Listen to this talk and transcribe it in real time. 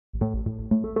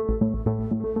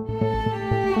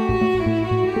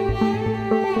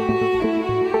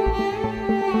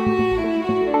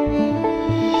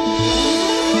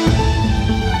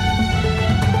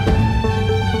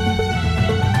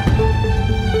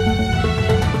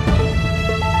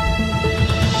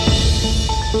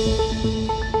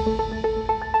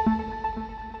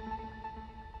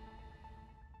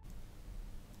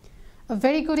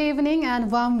very good evening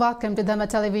and warm welcome to Dhamma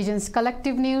Television's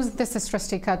Collective News. This is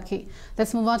Srishti Khadki.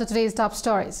 Let's move on to today's top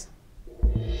stories.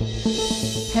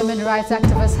 Human rights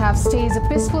activists have staged a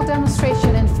peaceful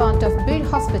demonstration in front of Bir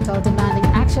Hospital demanding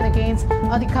action against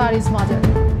Adhikari's murder.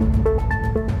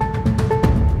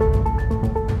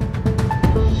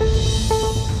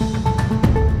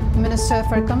 Minister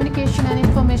for Communication and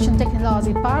Information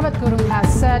Technology Parbat Gurung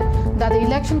has said that the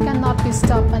election cannot be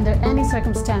stopped under any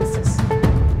circumstances.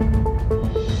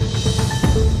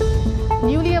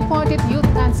 Newly appointed Youth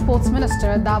and Sports Minister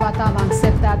Dawa Tamang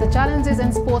said that the challenges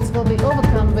in sports will be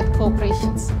overcome with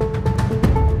cooperations.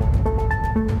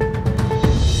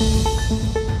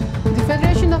 The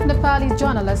Federation of Nepali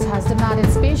Journalists has demanded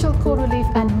special co-relief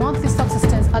and monthly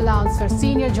subsistence allowance for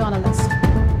senior journalists.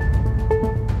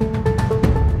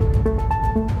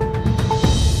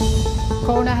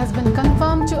 Corona has been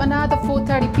confirmed to another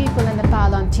 430 people in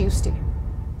Nepal on Tuesday.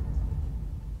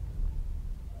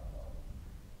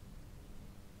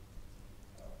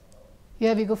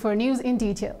 Here we go for news in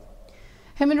detail.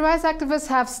 Human rights activists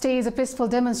have staged a peaceful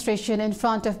demonstration in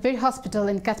front of Bir Hospital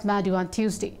in Kathmandu on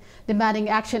Tuesday, demanding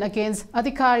action against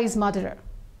Adhikari's murderer.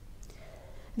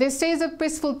 They staged a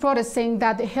peaceful protest saying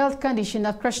that the health condition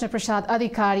of Krishna Prasad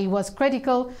Adhikari was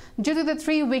critical due to the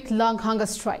 3-week-long hunger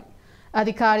strike.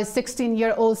 Adhikari's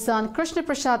 16-year-old son Krishna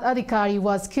Prasad Adhikari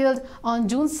was killed on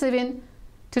June 7,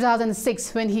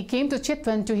 2006 when he came to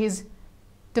Chitwan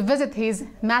to visit his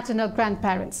maternal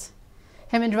grandparents.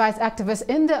 Human rights activists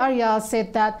in the area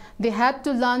said that they had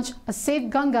to launch a Save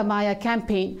Ganga Maya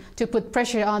campaign to put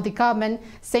pressure on the government,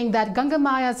 saying that Ganga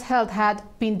Maya's health had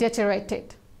been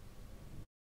deteriorated.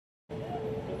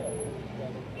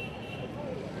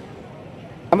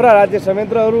 हाम्रा राज्य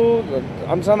संयन्त्रहरू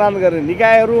अनुसन्धान गर्ने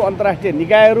निकायहरू अन्तर्राष्ट्रिय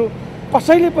निकायहरू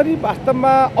कसैले पनि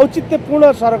वास्तवमा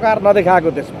औचित्यपूर्ण सरकार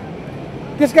नदेखाएको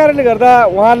त्यसकारणले गर्दा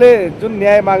उहाँले जुन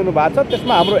न्याय माग्नु भएको छ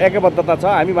त्यसमा हाम्रो एकबद्धता छ।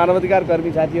 हामी मानवाधिकार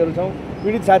कर्मी साथीहरू छौं,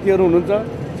 पीडित साथीहरू हुनुहुन्छ,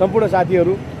 सम्पूर्ण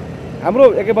साथीहरू हाम्रो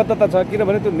एकबद्धता छ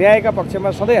किनभने त्यो न्यायका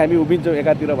पक्षमा सधैँ हामी उभिन्छौं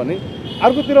एकातिर भने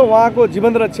अर्कोतिर उहाँको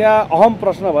जीवन रक्षा अहम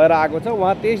प्रश्न भएर आएको छ।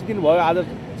 उहाँ 23 दिन भयो आज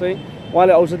चाहिँ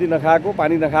उहाँले औषधि नखाएको,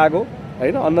 पानी नखाएको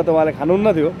हैन, अन्न त उहाँले खानुहुन्न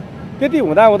थियो। त्यति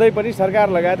हुँदा हुँदै पनि सरकार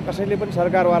लगायत कसैले पनि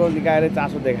सरकारवाला निकायले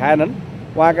चासो देखाएनन्।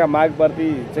 उहाँका मागप्रति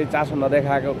चाहिँ चासो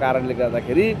नदेखाएको कारणले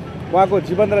गर्दाखेरि उहाँको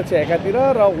जीवन रक्षा एकातिर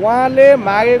र उहाँले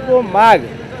मागेको माग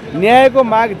न्यायको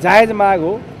माग जायज माग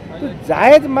हो। त्यो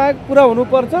जायज माग पूरा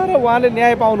हुनुपर्छ र उहाँले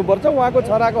न्याय पाउनुपर्छ। उहाँको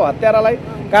छोराको हत्यारालाई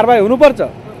कारबाही हुनुपर्छ।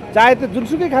 चाहे त्यो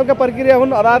जुनसुकै खालका प्रक्रिया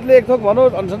हुन्, अदालतले एक थोक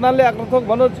भनोस्, अनुसन्धानले अर्को थोक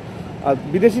भनोस्,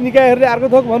 विदेशी निकायहरूले अर्को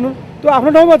थोक भनुन्, त्यो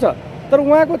आफ्नो ठाउँमा छ। तर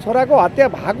उहाँको छोराको हत्या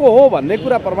भएको हो भन्ने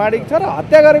कुरा प्रमाणिक छ र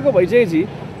हत्या गरेको भइसकेपछि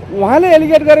उहाँले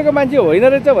एलिगेट गरेको मान्छे होइन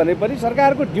रहेछ भने पनि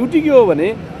सरकारको ड्युटी के हो भने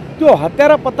त्यो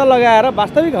हत्यारा पत्ता लगाएर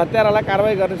वास्तविक हत्यारालाई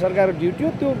कारबाही गर्ने सरकारको ड्युटी हो।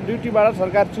 त्यो ड्युटीबाट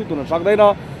सरकार च्युत हुन सक्दैन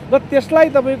र त्यसलाई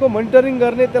तपाईको मोनिटरिङ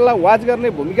गर्ने, त्यसलाई वाच गर्ने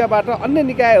भूमिकाबाट अन्य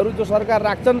निकायहरू जो सरकार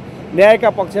राख्छन् न्यायका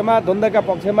पक्षमा, द्वन्द्वका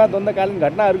पक्षमा, द्वन्द्वकालीन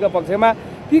घटनाहरूका पक्षमा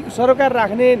ती सरकार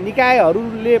राख्ने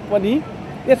निकायहरूले पनि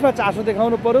यसमा चासो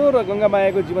देखाउनु पर्यो र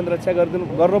गङ्गामायाको जीवन रक्षा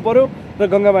गर्नु पर्यो र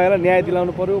गङ्गामायालाई न्याय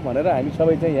दिलाउनु पर्यो भनेर हामी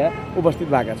सबै चाहिँ यहाँ उपस्थित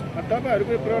भएका छौँ।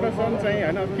 तपाईहरुको प्रदर्शन चाहिँ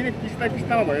हैन किन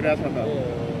किस्ता-किस्तामा भइरहेछ त?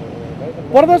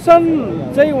 प्रदर्शन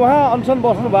चाहिँ उहाँ अनसन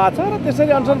बस्नु भएको छ र त्यसरी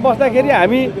अनसन बस्दाखेरि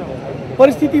हामी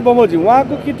परिस्थिति बमोजिम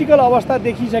उहाँको क्रिटिकल अवस्था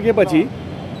देखिसकेपछि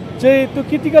चाहिँ त्यो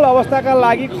क्रिटिकल अवस्थाका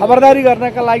लागि खबरदारी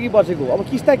गर्नका लागि बसेको। अब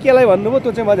किस्ता केलाई भन्नुभयो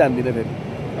त्यो चाहिँ म जान्दिनँ फेरि।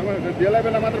 बेला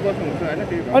मात्र बस्नुहुन्छ हैन?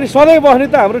 अनि सधैँ बस्ने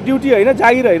त हाम्रो ड्युटी होइन,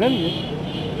 जागिर होइन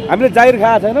नि। हामीले जागिर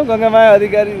खाएको छैनौँ। गङ्गामाया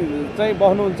अधिकारी चाहिँ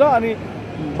बस्नुहुन्छ अनि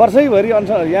वर्षैभरि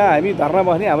अनुसार यहाँ हामी धर्ना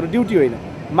बस्ने हाम्रो ड्युटी होइन।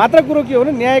 मात्र कुरो के हो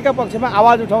भने न्यायका पक्षमा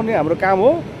आवाज उठाउने हाम्रो काम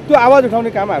हो। त्यो आवाज उठाउने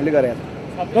काम हामीले गरेका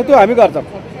छौँ र त्यो हामी गर्छौँ।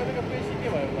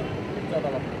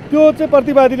 त्यो चाहिँ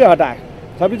प्रतिवादीले हटाए।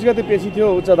 26 गते पेशी थियो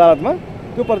उच्च अदालतमा,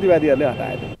 त्यो प्रतिवादीहरूले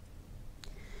हटाए।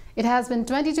 It has been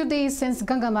 22 days since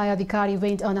Ganga Maya Adhikari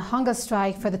went on a hunger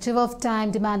strike for the 12th time,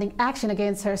 demanding action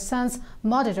against her son's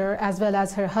murderer as well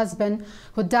as her husband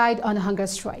who died on a hunger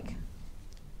strike.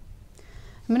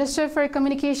 Minister for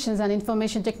Communications and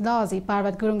Information Technology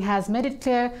Parbat Gurung has made it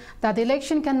clear that the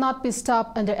election cannot be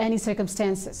stopped under any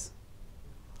circumstances.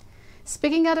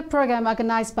 Speaking at a program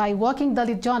organized by Working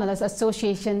Dalit Journalists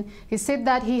Association, he said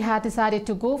that he had decided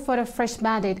to go for a fresh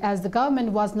mandate as the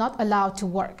government was not allowed to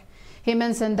work. He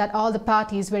mentioned that all the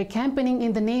parties were campaigning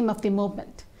in the name of the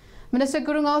movement. Minister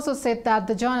Gurung also said that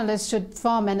the journalists should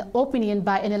form an opinion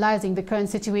by analyzing the current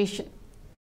situation.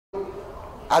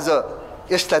 आज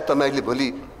यसलाई तपाईले भोलि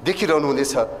देखिरहनु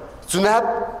हुनेछ, चुनाव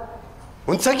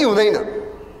हुन्छ कि हुँदैन।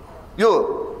 यो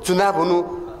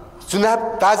चुनाव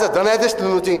ताजा जनादेश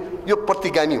लिनु चाहिँ यो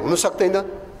प्रतिगामी हुन सक्दैन,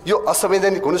 यो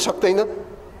असंवैधानिक हुन सक्दैन।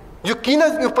 यो किन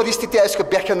यो परिस्थिति यसको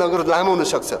व्याख्या नगर्नु लामो हुन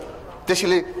सक्छ।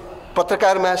 त्यसैले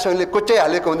पत्रकार महासंघले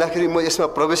कोट्याइहालेको हुँदाखेरि म यसमा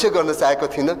प्रवेशै गर्न चाहेको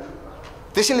थिइनँ।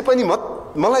 त्यसैले पनि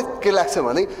मलाई के लाग्छ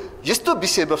भने यस्तो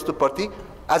विषयवस्तुप्रति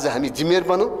आज हामी जिम्मेवार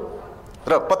बनौँ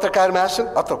र पत्रकार महासंघ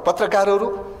अथवा पत्रकारहरू,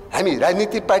 हामी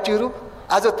राजनीतिक पार्टीहरू,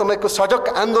 आज तपाईँको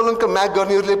सडक आन्दोलनको माग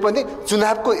गर्नेहरूले पनि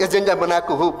चुनावको एजेन्डा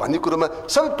बनाएको हो भन्ने कुरोमा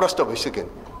सबै प्रष्ट भइसक्यो।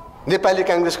 नेपाली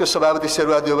काङ्ग्रेसको सभापति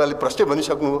शेरबहादुर देउवाले प्रष्टै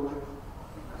भनिसक्नुभयो।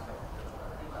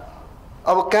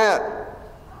 अब कहाँ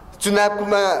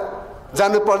चुनावमा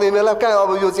जानुपर्ने बेला कहाँ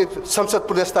अब यो चाहिँ संसद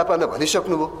पुनर्स्थापना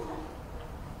भनिसक्नुभयो।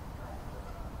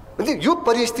 यो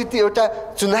परिस्थिति एउटा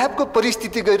चुनावको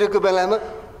परिस्थिति गइरहेको बेलामा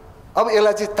अब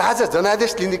यसलाई चाहिँ ताजा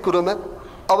जनादेश लिने कुरोमा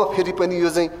अब फेरि पनि यो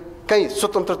चाहिँ कहीँ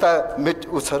स्वतन्त्रता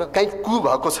उ छ र कहीँ कु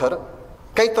भएको छ र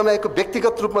कहीँ तपाईँको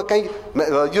व्यक्तिगत रूपमा कहीँ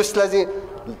यसलाई चाहिँ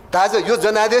ताजा यो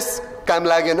जनादेश काम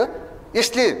लागेन,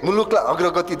 यसले मुलुकलाई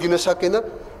अग्रगति दिन सकेन,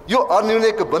 यो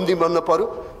अनिर्णयको बन्दी बन्न पर्यो,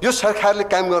 यो सरकारले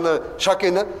काम गर्न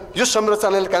सकेन, यो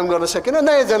संरचनाले काम गर्न सकेन,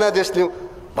 नयाँ जनादेश लिउँ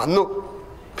भन्नु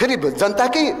फेरि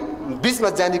जनताकै बिचमा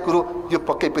जाने कुरो यो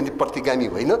पक्कै पनि प्रतिगामी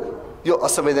होइन, यो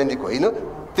असंवैधानिक होइन।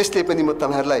 त्यसले पनि म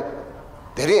तपाईँहरूलाई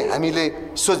धेरै हामीले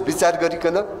सोच विचार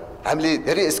गरिकन हामीले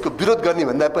धेरै यसको विरोध गर्ने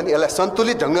भन्दा पनि यसलाई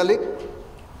सन्तुलित ढङ्गले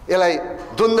यसलाई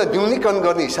द्वन्द्व न्यूनीकरण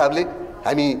गर्ने हिसाबले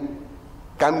हामी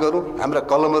काम गरौँ, हाम्रा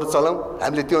कलमहरू चलाउँ,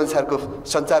 हामीले त्यो अनुसारको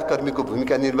सञ्चारकर्मीको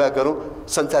भूमिका निर्वाह गरौँ।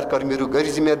 सञ्चारकर्मीहरू गैर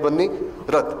जिम्मेवार बन्ने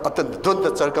र अत्यन्त द्वन्द्व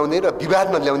चर्काउने र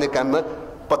विवादमा ल्याउने काममा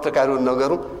पत्रकारहरू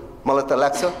नगरौँ। मलाई त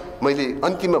लाग्छ, मैले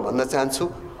अन्तिममा भन्न चाहन्छु,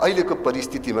 अहिलेको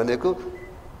परिस्थिति भनेको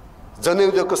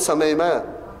जनयुद्धको समयमा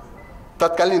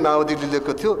तत्कालीन माओवादीले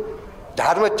लिएको थियो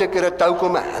ढाडमा टेकेर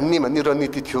टाउकोमा हान्ने भन्ने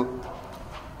रणनीति थियो।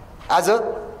 आज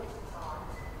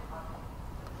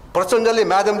प्रचण्डले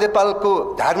माधव नेपालको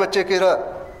ढाडमा टेकेर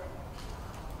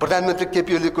प्रधानमन्त्री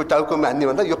केपी ओलीको टाउकोमा हान्ने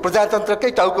भन्दा यो प्रजातन्त्रकै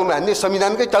टाउकोमा हान्ने,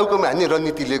 संविधानकै टाउकोमा हान्ने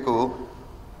रणनीति लिएको हो।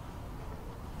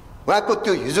 उहाँको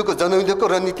त्यो हिजोको जनयुद्धको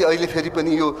रणनीति अहिले फेरि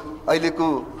पनि यो अहिलेको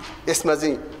यसमा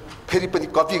चाहिँ फेरि पनि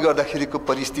कपी गर्दाखेरिको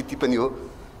परिस्थिति पनि हो।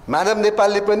 माधव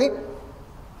नेपालले पनि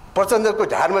प्रचण्डको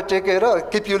ढाडमा टेकेर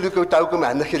केपी ओलीको टाउकोमा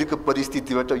हान्दाखेरिको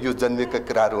परिस्थितिबाट यो जन्मेका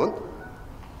कुराहरू हुन्।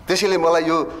 त्यसैले मलाई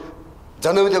यो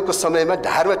जनयुद्धको समयमा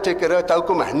ढाडमा टेकेर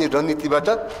टाउकोमा हान्ने रणनीतिबाट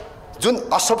जुन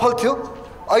असफल थियो,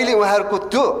 अहिले उहाँहरूको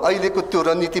त्यो अहिलेको त्यो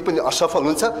रणनीति पनि असफल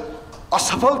हुन्छ।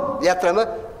 असफल यात्रामा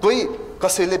कोही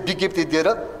कसैले विज्ञप्ति दिएर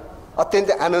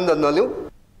अत्यन्तै आनन्द नलिउँ।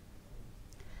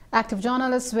 Active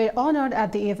journalists were honored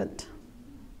at the event.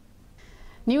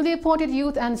 Newly appointed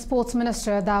Youth and Sports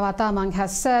Minister Dawa Tamang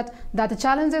has said that the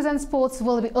challenges in sports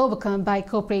will be overcome by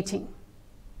cooperating.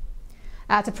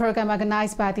 At a program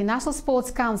organized by the National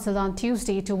Sports Council on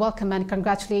Tuesday to welcome and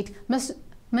congratulate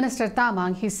Minister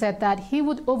Tamang, he said that he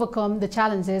would overcome the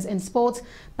challenges in sports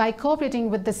by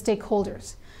cooperating with the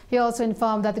stakeholders. He also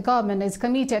informed that the government is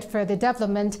committed for the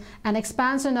development and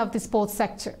expansion of the sports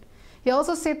sector. He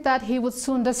also said that he would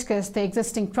soon discuss the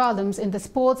existing problems in the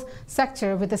sports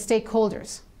sector with the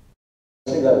stakeholders.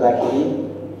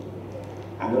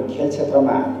 हाम्रो खेल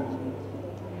क्षेत्रमा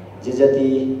जे जति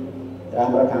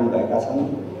राम्रो काम भएका छन्,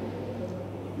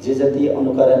 जे जति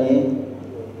अनुकरणीय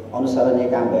अनुसरणीय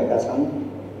काम भएका छन्,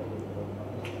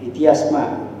 इतिहासमा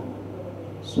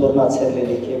स्वर्ण अक्षरले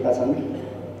लेखिएका छन्,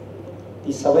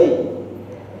 ती सबै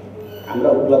हाम्रा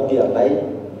उपलब्धिहरूलाई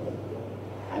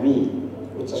हामी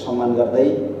उच्च सम्मान गर्दै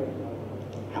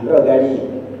हाम्रो अगाडि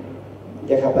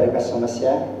देखा परेका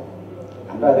समस्या,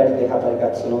 हाम्रो अगाडि देखा परेका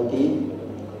चुनौती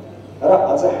र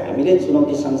अझ हामीले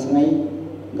चुनौती सँगसँगै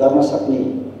गर्न सक्ने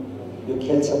यो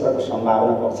खेल क्षेत्रको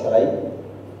सम्भावना पक्षलाई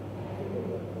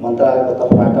मन्त्रालयको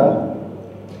तर्फबाट,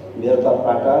 मेरो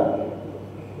तर्फबाट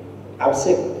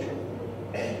आवश्यक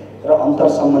र अन्तर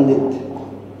सम्बन्धित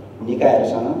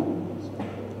निकायहरूसँग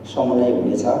समन्वय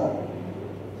हुनेछ,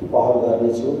 पहल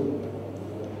गर्नेछु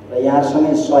र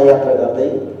यहाँहरूसँगै सहयात्रा गर्दै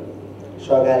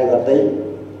सहकार्य गर्दै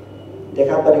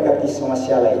देखा परेका ती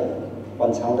समस्यालाई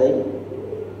पन्छाउँदै,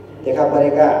 देखा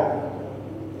परेका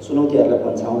चुनौतीहरूलाई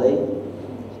पन्छाउँदै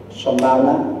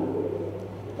सम्भावना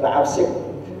र आवश्यक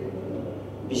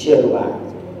विषयहरूमा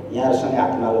यहाँहरूसँग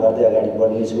हातमाल गर्दै अगाडि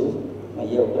बढ्नेछु। म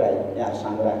यो कुरा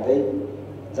यहाँहरूसँग राख्दै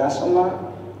जहाँसम्म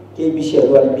केही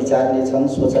विषयहरू अलि विचार्ने छन्,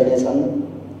 सोच्ने छन्,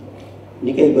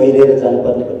 निकै गहिरिएर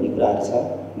जानुपर्ने भन्ने कुराहरू छ,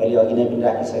 मैले अघि नै पनि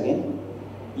राखिसकेँ।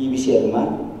 यी विषयहरूमा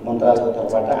मन्त्रालयको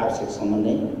तर्फबाट आवश्यक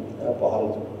समन्वय र पहल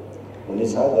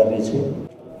हुनेछ, गर्नेछु।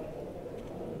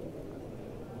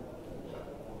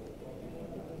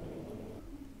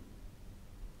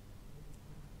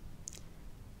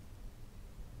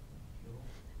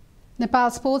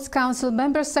 Nepal Sports Council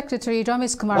Member Secretary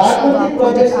Ramesh Kumar Silva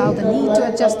pointed out the need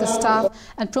to adjust the staff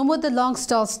and promote the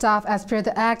long-stall staff as per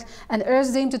the Act and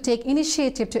urged them to take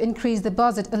initiative to increase the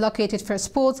budget allocated for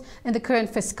sports in the current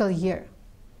fiscal year.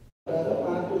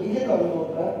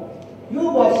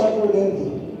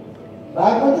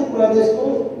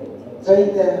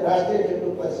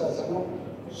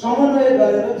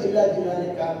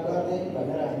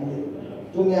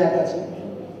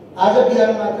 आज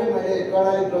बिहार मात्रै मैले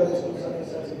कर्णाली प्रदेशको सबै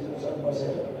सचिवसँग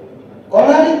बसेर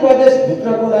कर्णाली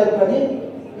प्रदेशभित्रकोलाई पनि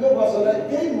यो वर्षलाई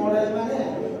त्यही मोडेलमा नै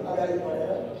हामी अगाडि बढेर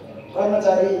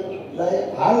कर्मचारीलाई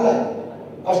हाललाई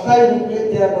अस्थायी रूपले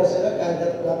त्यहाँ बसेर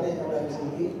कार्यरत गर्ने एउटा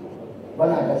स्थिति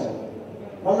बनाएका छौँ।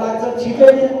 मलाई लाग्छ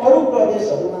छिटै नै अरू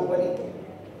प्रदेशहरूमा पनि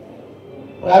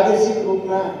प्रादेशिक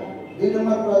रूपमा 2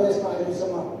 नम्बर प्रदेशमा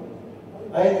अहिलेसम्म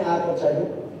ऐन आएको छैन।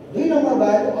 2 नम्बर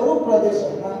बाहेक अरू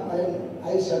प्रदेशहरूमा ऐन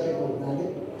आइसकेको हुनाले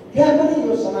त्यहाँ पनि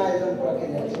यो समायोजन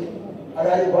प्रक्रिया चाहिँ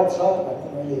अगाडि बढ्छ भन्ने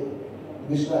मैले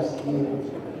विश्वास दिएको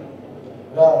छु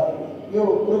र यो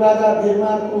पूर्वाधार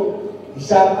निर्माणको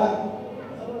हिसाबमा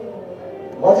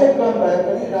बजेट कम भए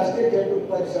पनि राष्ट्रिय खेलकुद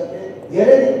परिषदले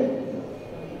धेरै नै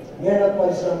मेहनत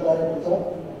परिश्रम गरेको छ।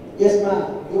 यसमा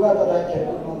युवा तथा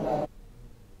खेलकुद मन्त्रालय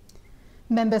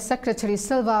Member Secretary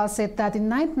Silva said that the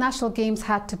 9th National Games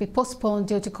had to be postponed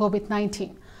due to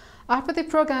COVID-19. After the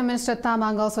program, Minister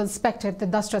Tamang also inspected the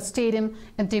Dasrat Stadium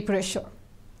in Tripureshwar.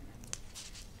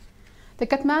 The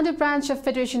Kathmandu branch of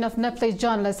Federation of Nepalese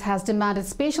Journalists has demanded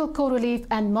special co-relief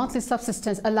and monthly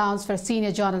subsistence allowance for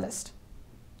senior journalists.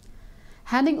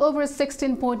 Handing over a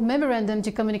 16-point memorandum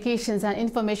to Communications and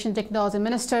Information Technology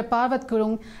Minister Parbat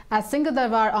Gurung at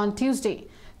Singhadarbar on Tuesday,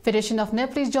 Federation of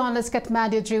Nepalese Journalists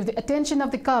Kathmandu drew the attention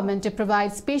of the government to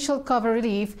provide special cover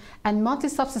relief and monthly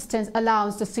subsistence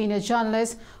allowance to senior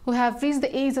journalists who have reached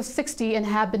the age of 60 and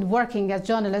have been working as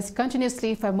journalists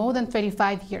continuously for more than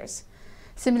 25 years.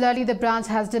 Similarly, the branch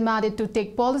has demanded to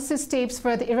take policy steps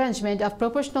for the arrangement of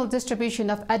proportional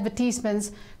distribution of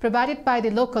advertisements provided by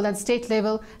the local and state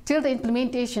level till the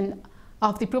implementation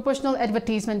of the proportional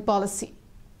advertisement policy.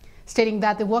 Stating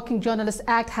that the Working Journalists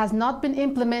Act has not been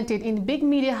implemented in big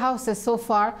media houses so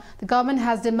far, the government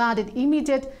has demanded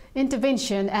immediate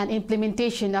intervention and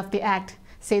implementation of the Act,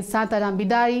 said Santaram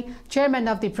Bidari, chairman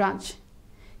of the branch.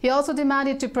 He also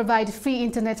demanded to provide free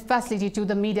internet facility to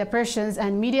the media persons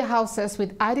and media houses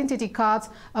with identity cards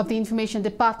of the Information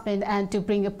Department and to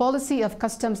bring a policy of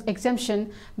customs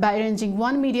exemption by arranging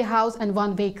one media house and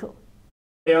one vehicle.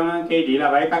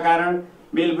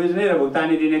 Bill बुझ्ने र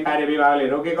भुक्तानी दिने कार्य विभागले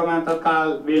रोकेकोमा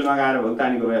तत्काल bill मगाएर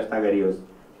भुक्तानीको व्यवस्था गरियोस्।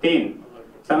 3.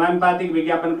 समानुपातिक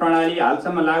विज्ञापन प्रणाली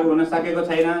हालसम्म लागू हुन सकेको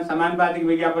छैन। समानुपातिक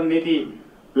विज्ञापन नीति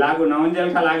लागू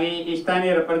नहुन्जेलका लागि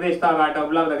स्थानीय र प्रदेश तहबाट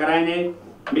उपलब्ध गराइने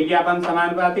विज्ञापन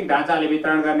समानुपातिक ढाँचाले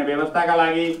वितरण गर्ने व्यवस्थाका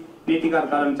लागि नीतिगत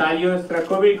कदम चालियोस् र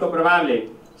कोभिडको प्रभावले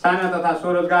साना तथा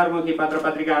स्वरोजगारमुखी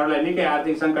पत्रपत्रिकाहरूलाई निकै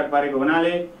आर्थिक सङ्कट परेको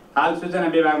हुनाले हाल सूचना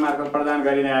विभाग मार्फत प्रदान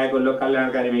गरिने आएको लोक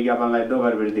कल्याणकारी विज्ञापनलाई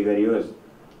दोब्बर वृद्धि गरियोस्।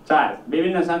 4.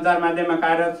 विभिन्न सञ्चार माध्यममा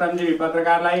कार्यरत श्रमजीवी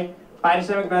पत्रकारलाई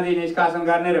पारिश्रमिक नदिई निष्कासन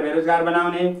गर्ने र बेरोजगार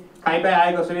बनाउने, खाइपाई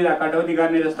आएको सुविधा कटौती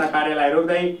गर्ने जस्ता कार्यलाई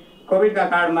रोक्दै कोभिडका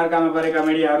कारण मर्कामा परेका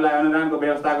मिडियाहरूलाई अनुदानको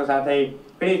व्यवस्थाको साथै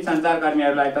पीडित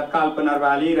सञ्चारकर्मीहरूलाई तत्काल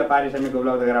पुनर्बहाली र पारिश्रमिक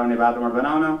उपलब्ध गराउने वातावरण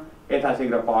बनाउन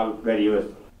यथाशीघ्र पहल गरियोस्।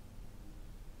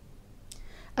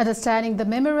 Understanding the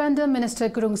memorandum, Minister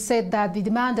Gurung said that the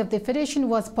demand of the Federation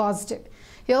was positive.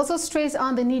 He also stressed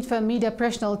on the need for media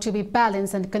personnel to be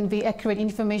balanced and convey accurate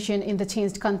information in the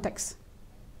changed context.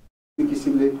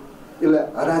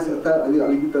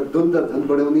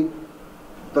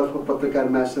 पत्रकार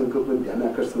महासंघको पनि ध्यान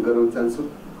आकर्षण गराउन चाहन्छु।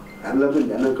 हामीलाई पनि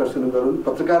ध्यान आकर्षण गराउन,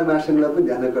 पत्रकार महासंघलाई पनि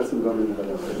ध्यान आकर्षण गर्नु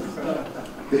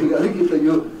पर्छ। अलिकति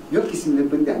यो किसिमले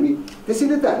पनि हामी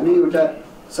त्यसैले त हामी एउटा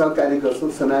सहकारी गर्छौँ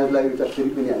समाजलाई एउटा फेरि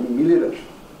पनि हामी मिलेर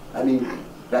हामी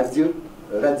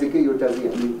राज्यकै एउटा चाहिँ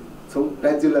हामी छौँ।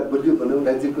 राज्यलाई बलियो बनाऊँ,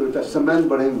 राज्यको एउटा सम्मान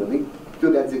बढायौँ भने त्यो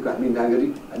राज्यको हामी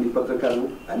नागरिक, हामी पत्रकार हौँ,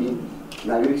 हामी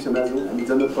नागरिक समाज हौँ, हामी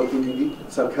जनप्रतिनिधि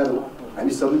सरकार हौँ,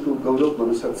 हामी सबैको गौरव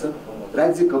बन्न सक्छ।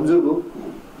 राज्य कमजोर हो,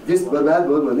 देश बर्बाद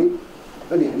भयो भने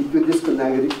अनि हामी त्यो देशको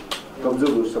नागरिक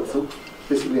कमजोर हुन सक्छौँ।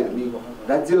 त्यसैले हामी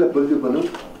राज्यलाई बलियो बनाऊँ,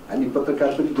 हामी पत्रकार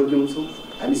पनि बलियो हुन्छौँ,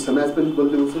 हामी समाज पनि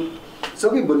बलियो हुन्छौँ,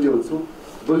 सबै बलियो हुन्छौँ,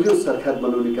 बलियो सरकार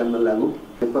बनाउने काममा लागौँ।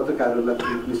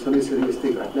 पत्रकारहरूलाई सधैँ यस्तै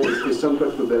घटना यस्तै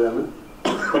सङ्कटको बेलामा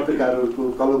पत्रकारहरूको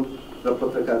कलम र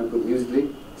पत्रकारहरूको न्युजले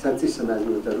साँच्चै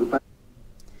समाजमा एउटा रूप।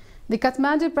 The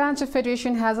Kathmandu branch of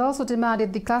Federation has also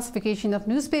demanded the classification of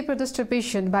newspaper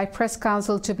distribution by Press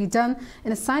Council to be done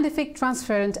in a scientific,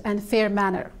 transparent and fair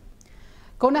manner.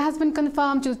 Corona has been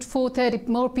confirmed to 430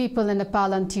 more people in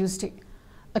Nepal on Tuesday.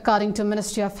 According to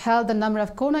Ministry of Health, the number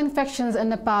of corona infections in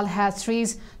Nepal has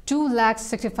reached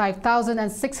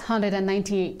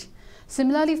 2,65,698.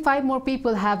 Similarly, 5 more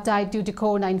people have died due to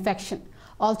corona infection.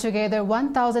 Altogether,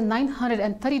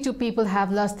 1,932 people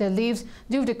have lost their lives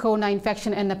due to corona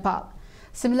infection in Nepal.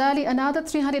 Similarly, another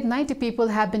 390 people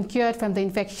have been cured from the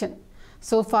infection.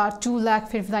 So far,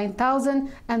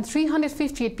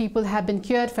 2,59,358 people have been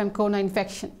cured from corona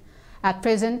infection. At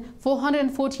present,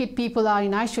 448 people are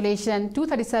in isolation and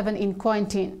 237 in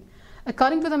quarantine.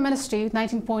 According to the ministry,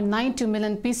 19.92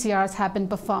 million PCRs have been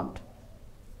performed.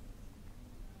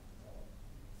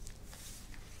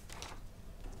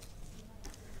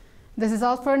 This is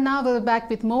all for now. We'll be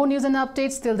back with more news and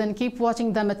updates. Till then, keep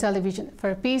watching Dhamma Television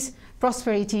for peace,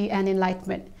 prosperity and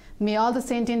enlightenment. May all the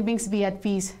sentient beings be at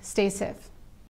peace. Stay safe.